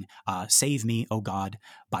 He's saying, save me, O God,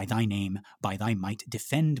 by thy name, by thy might,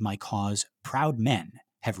 defend my cause. Proud men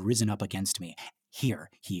have risen up against me. Here,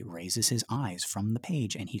 he raises his eyes from the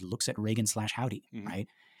page and he looks at Reagan/Howdy, right?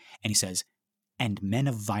 And he says, and men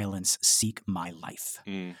of violence seek my life.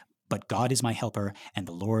 But God is my helper and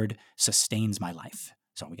the Lord sustains my life.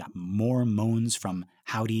 So we got more moans from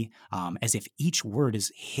Howdy, as if each word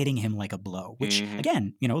is hitting him like a blow, which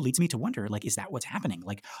again, leads me to wonder, is that what's happening?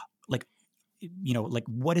 What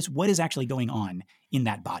is actually going on in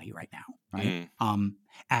that body right now, right?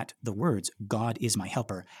 At the words, God is my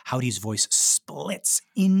helper, Howdy's voice splits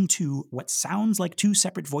into what sounds like two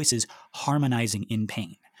separate voices harmonizing in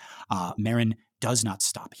pain. Marin does not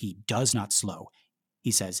stop. He does not slow.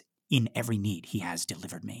 He says, in every need he has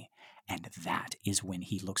delivered me. And that is when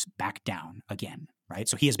he looks back down again, right?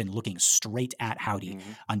 So he has been looking straight at Howdy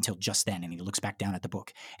until just then, and he looks back down at the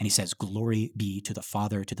book, and he says, glory be to the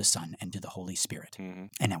Father, to the Son, and to the Holy Spirit. And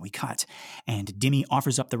now we cut, and Demi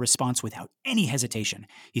offers up the response without any hesitation.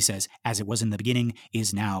 He says, as it was in the beginning,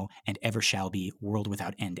 is now, and ever shall be, world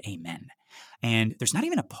without end, amen. And there's not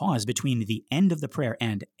even a pause between the end of the prayer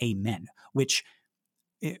and amen, which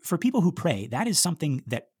for people who pray, that is something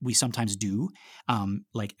that we sometimes do,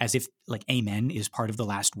 as if amen is part of the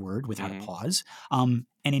last word without a pause. And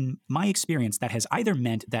in my experience, that has either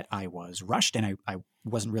meant that I was rushed and I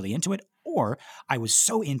wasn't really into it, or I was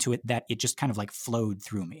so into it that it just kind of flowed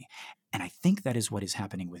through me. And I think that is what is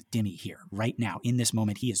happening with Demi here right now. In this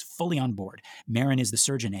moment, he is fully on board. Marin is the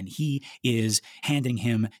surgeon, and he is handing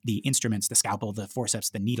him the instruments, the scalpel, the forceps,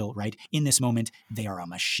 the needle, right? In this moment, they are a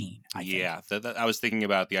machine, I think. Yeah, I was thinking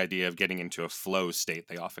about the idea of getting into a flow state,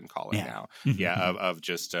 they often call it now. Of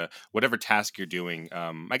just whatever task you're doing.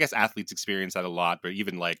 I guess athletes experience that a lot, but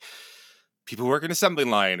even people who work in assembly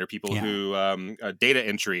line or people who data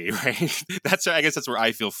entry, right? I guess that's where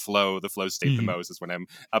I feel the flow state the most, is when I'm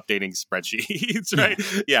updating spreadsheets,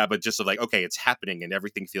 right? Yeah, but just like, okay, it's happening and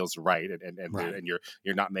everything feels right, and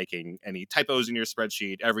you're not making any typos in your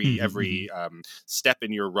spreadsheet. Every step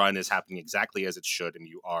in your run is happening exactly as it should, and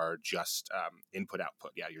you are just input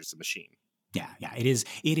output. Yeah, you're just a machine. Yeah.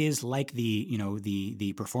 It is like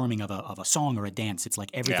the performing of a song or a dance. It's like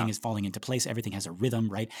everything is falling into place. Everything has a rhythm,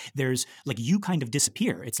 right? There's like, you kind of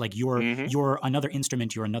disappear. It's like you're another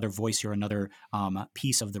instrument, you're another voice, you're another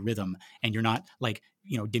piece of the rhythm, and you're not like,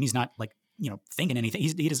 Denny's not like, thinking anything.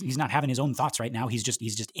 He's not having his own thoughts right now. He's just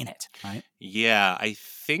in it, right? Yeah, I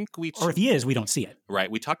think or if he is, we don't see it. Right.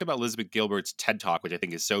 We talked about Elizabeth Gilbert's TED Talk, which I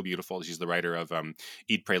think is so beautiful. She's the writer of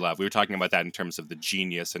Eat, Pray, Love. We were talking about that in terms of the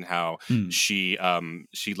genius and how she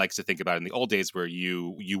likes to think about it in the old days where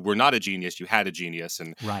you were not a genius, you had a genius,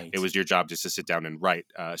 and it was your job just to sit down and write.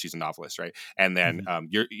 She's a novelist, right? And then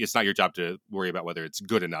it's not your job to worry about whether it's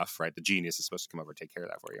good enough, right? The genius is supposed to come over and take care of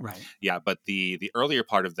that for you. Right. Yeah, but the earlier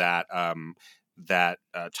part of that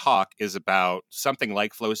talk is about something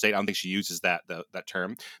like flow state. I don't think she uses that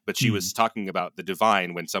term, but she was talking about the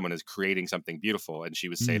divine when someone is creating something beautiful. And she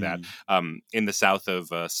would say that in the south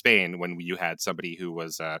of Spain, when you had somebody who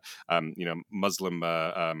was Muslim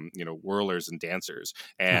whirlers and dancers,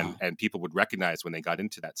 and people would recognize when they got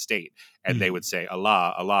into that state, and they would say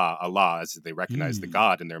Allah, Allah, Allah, as they recognize the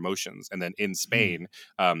God in their emotions. And then in Spain,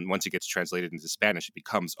 once it gets translated into Spanish, it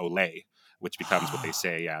becomes Olé, which becomes what they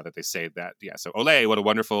say. So Olé, what a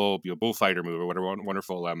wonderful bullfighter move, or what a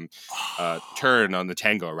wonderful turn on the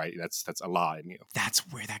tango, right? That's Allah in you. That's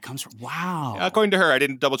where that comes from. Wow. According to her, I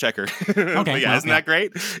didn't double check her. Okay. Isn't that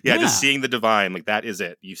great? Yeah, just seeing the divine, like that is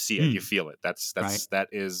it. You see it, you feel it. That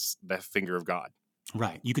is the finger of God.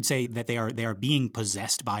 Right. You could say that they are being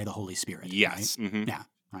possessed by the Holy Spirit. Yes. Right? Mm-hmm. Yeah.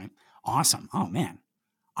 Right. Awesome. Oh man.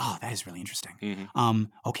 Oh, that is really interesting. Mm-hmm.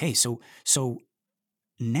 Okay. So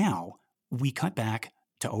now we cut back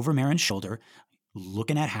to over Marin's shoulder,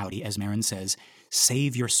 looking at Howdy as Marin says,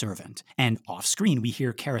 "Save your servant." And off screen, we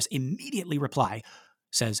hear Karis immediately reply,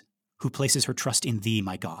 says, "Who places her trust in thee,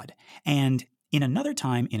 my God." And in another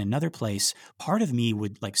time, in another place, part of me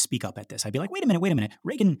would like speak up at this. I'd be like, wait a minute.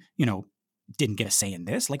 Reagan, didn't get a say in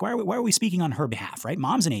this. Like, why are we speaking on her behalf, right?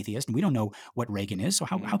 Mom's an atheist, and we don't know what Reagan is. So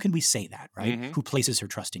how can we say that, right? Who places her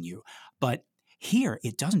trust in you? But here,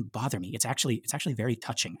 it doesn't bother me. It's actually very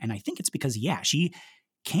touching. And I think it's because, she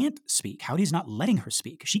can't speak. Howdy's not letting her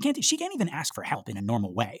speak. She can't even ask for help in a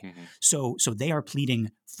normal way. So they are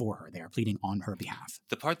pleading for her. They are pleading on her behalf.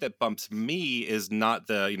 The part that bumps me is not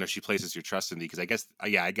the, she places your trust in thee, because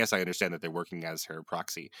I guess I understand that they're working as her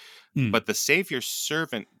proxy. But the save your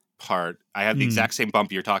servant part, I have the exact same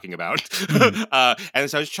bump you're talking about.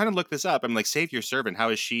 And so I was trying to look this up. I'm like, save your servant. How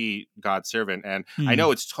is she God's servant? And I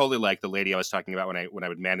know it's totally like the lady I was talking about when I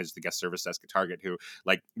would manage the guest service desk at Target, who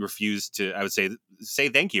like refused to, I would say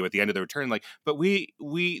thank you at the end of the return. Like, but they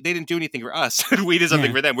didn't do anything for us. We did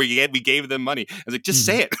something for them. We gave them money. I was like, just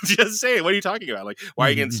say it. Just say it. What are you talking about? Like, why are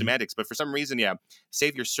you getting semantics? But for some reason,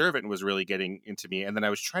 save your servant was really getting into me. And then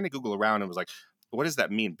I was trying to Google around and was like, what does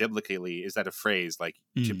that mean biblically? Is that a phrase like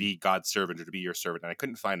to be God's servant or to be your servant? And I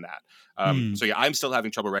couldn't find that. So I'm still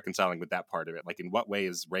having trouble reconciling with that part of it. Like, in what way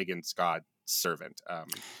is Reagan's God's servant?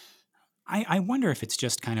 I wonder if it's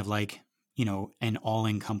just kind of like, an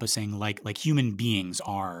all-encompassing, like human beings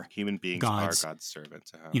are God's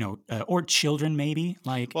servants. Or children maybe.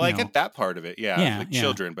 Like, I get that part of it.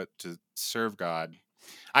 Children, but to serve God.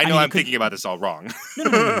 I know I'm thinking about this all wrong.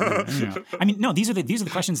 No. I mean, no. These are the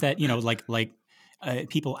questions that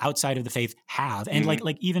people outside of the faith have, and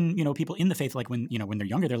like even people in the faith, like when they're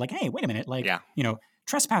younger, they're like, hey, wait a minute,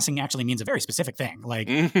 trespassing actually means a very specific thing. Like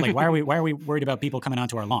why are we worried about people coming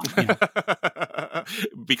onto our lawn?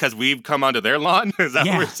 Because we've come onto their lawn. Is that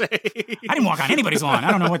what we're saying? I didn't walk on anybody's lawn.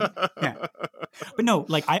 I don't know what. Yeah. But no,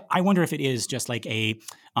 like I wonder if it is just like a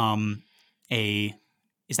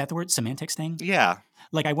is that the word, semantics thing? Yeah.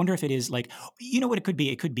 Like, I wonder if it is like, what it could be?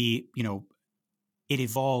 It could be, it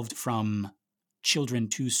evolved from children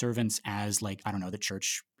to servants as like, I don't know, the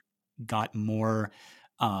church got more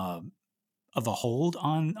of a hold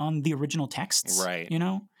on the original texts. Right.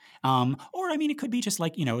 Or, I mean, it could be just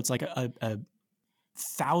like, it's like a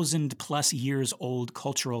 1,000+ years old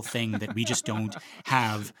cultural thing that we just don't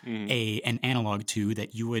have an analog to,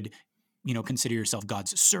 that you would consider yourself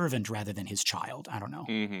God's servant rather than his child. I don't know.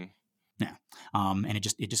 Yeah. And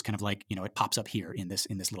it just kind of like, it pops up here in this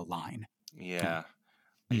little line. Yeah.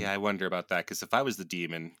 Yeah. I wonder about that. 'Cause if I was the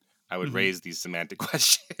demon, I would raise these semantic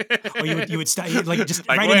questions. Or you would start like just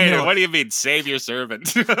like, right wait, in the middle. What do you mean, save your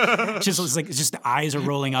servant? It's just the eyes are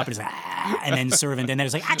rolling up, and it's like, and then servant, and then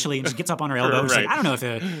it's like, actually, and she gets up on her elbow. She's like, I don't know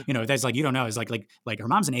if that's like, you don't know. It's like her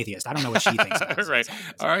mom's an atheist. I don't know what she thinks. Right.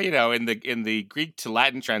 Or in the Greek to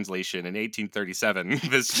Latin translation in 1837,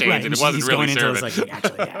 this changed, and it wasn't really servant. It's like,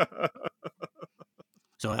 actually, yeah.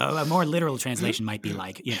 So a more literal translation might be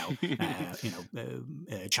like,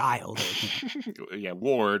 child. Or, yeah,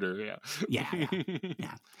 ward or yeah.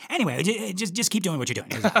 Anyway, just keep doing what you're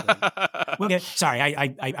doing. Okay. Sorry,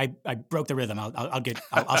 I broke the rhythm.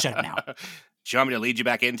 I'll shut up now. Do you want me to lead you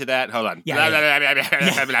back into that? Hold on.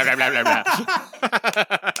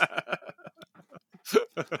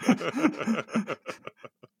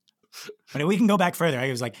 But we can go back further.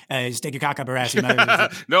 I was like, stick your cock up her ass.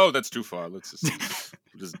 No, that's too far. Let's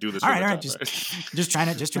just do this. All right. Just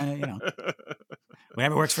trying to,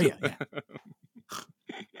 whatever works for you.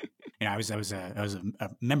 Yeah. I was a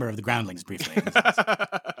member of the Groundlings briefly.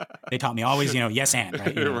 They taught me always, yes and,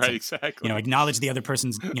 right? Right, exactly. Acknowledge the other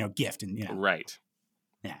person's, gift and, Right.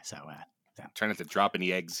 Yeah. So. Try not to drop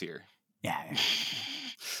any eggs here. Yeah.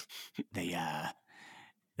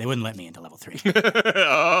 They wouldn't let me into level 3.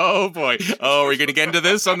 Oh boy! Oh, we're gonna get into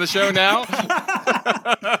this on the show now.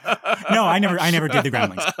 No, I never did the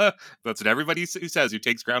Groundlings. That's what everybody who says who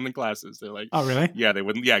takes Groundling classes. They're like, oh really? Yeah, they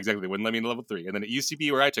wouldn't. Yeah, exactly. They wouldn't let me into level 3. And then at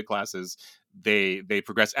UCB where I took classes, they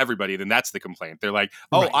progress everybody. Then that's the complaint. They're like,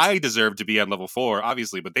 oh, right. I deserve to be on level 4,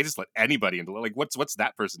 obviously, but they just let anybody into. Like, what's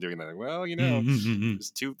that person doing? And they're like, well, there's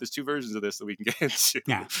two versions of this that we can get into.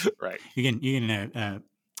 Yeah, right. You can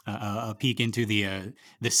a peek into the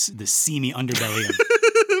seamy underbelly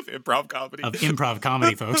of improv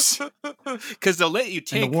comedy, folks. Because they'll let you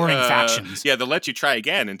take and the warring factions. Yeah, they'll let you try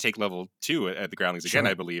again and take level 2 at the Groundlings again,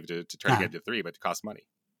 sure. I believe, to try to get to 3, but it costs money.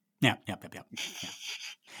 Yeah.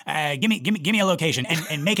 Give me a location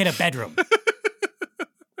and make it a bedroom.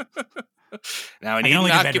 Now I need an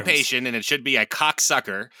occupation, and it should be a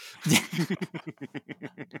cocksucker.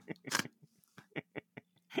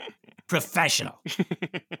 Professional.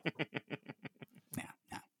 Yeah.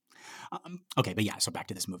 Okay, but so back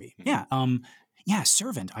to this movie. Yeah,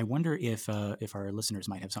 Servant. I wonder if our listeners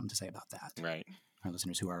might have something to say about that. Right. Our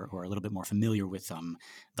listeners who are a little bit more familiar with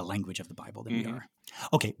the language of the Bible than we are.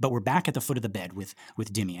 Okay, but we're back at the foot of the bed with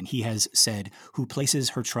Dimian. He has said, "Who places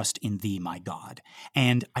her trust in thee, my God."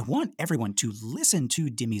 And I want everyone to listen to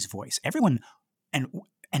Dimi's voice. Everyone, and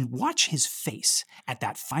watch his face at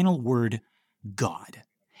that final word, God.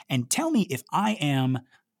 And tell me if I am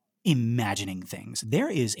imagining things. There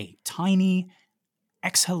is a tiny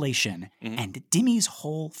exhalation, and Dimi's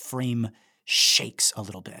whole frame shakes a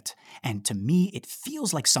little bit. And to me, it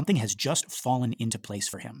feels like something has just fallen into place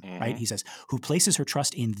for him, right? He says, "Who places her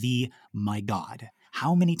trust in thee, my God."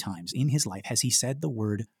 How many times in his life has he said the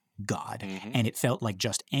word God, and it felt like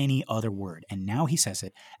just any other word? And now he says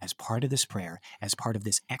it as part of this prayer, as part of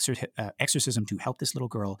this exorcism to help this little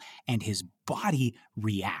girl, and his body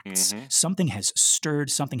reacts. Something has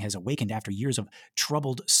stirred, something has awakened after years of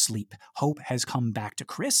troubled sleep. Hope has come back to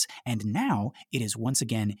Chris, and now it is once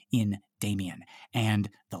again in Damien.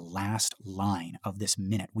 And the last line of this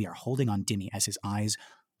minute, we are holding on Dimi as his eyes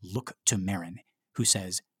look to Marin, who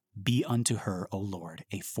says, "Be unto her, O Lord,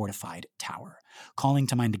 a fortified tower," calling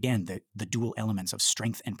to mind again the dual elements of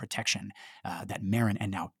strength and protection that Marin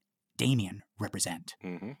and now Damien represent.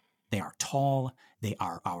 They are tall, they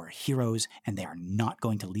are our heroes, and they are not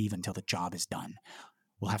going to leave until the job is done.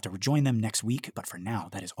 We'll have to rejoin them next week, but for now,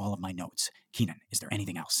 that is all of my notes. Keenan, is there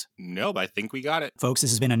anything else? Nope, I think we got it. Folks,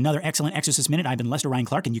 this has been another excellent Exorcist Minute. I've been Lester Ryan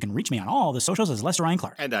Clark, and you can reach me on all the socials as Lester Ryan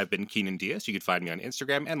Clark. And I've been Keenan Diaz. You can find me on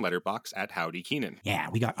Instagram and Letterboxd at Howdy Keenan.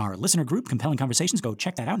 Yeah, we got our listener group, Compelling Conversations. Go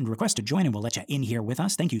check that out and request to join, and we'll let you in here with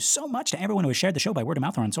us. Thank you so much to everyone who has shared the show by word of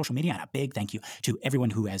mouth or on social media, and a big thank you to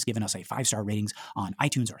everyone who has given us a 5-star ratings on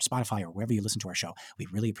iTunes or Spotify or wherever you listen to our show. We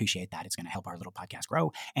really appreciate that. It's going to help our little podcast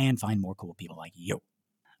grow and find more cool people like you.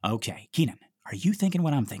 Okay, Keenan, are you thinking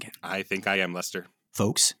what I'm thinking? I think I am, Lester.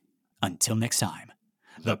 Folks, until next time,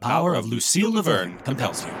 the power of Lucille Laverne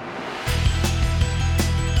compels you.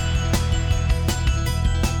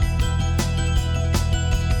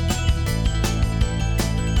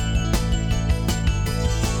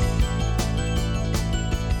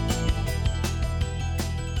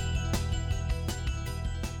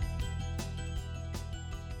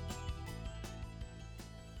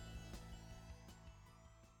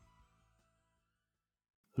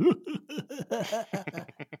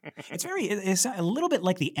 It's a little bit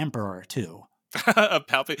like the Emperor too. I'm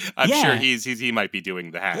sure he might be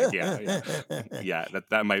doing the hag. Yeah.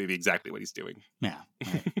 That might be exactly what he's doing. Yeah.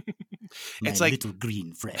 Right. my little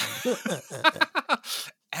green friend.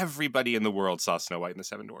 Everybody in the world saw Snow White and the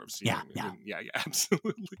Seven Dwarfs. Yeah,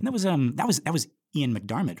 absolutely. And that was Ian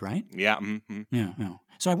McDiarmid, right? Yeah. Yeah.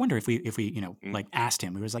 So I wonder if we like asked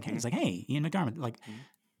him. We was like, hey, hey, Ian McDiarmid, like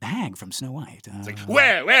the hag from Snow White. It's like,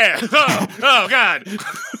 where? Oh God.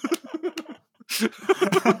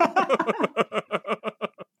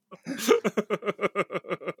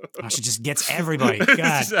 Oh, she just gets everybody. God.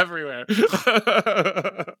 Just everywhere.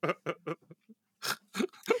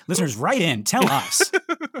 Listeners, write in. Tell us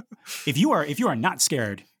if you are not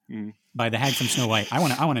scared by the hag from Snow White. I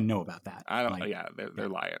want to know about that. I don't. Like, they're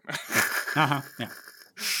lying. Yeah.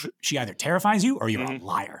 She either terrifies you or you're a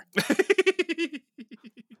liar.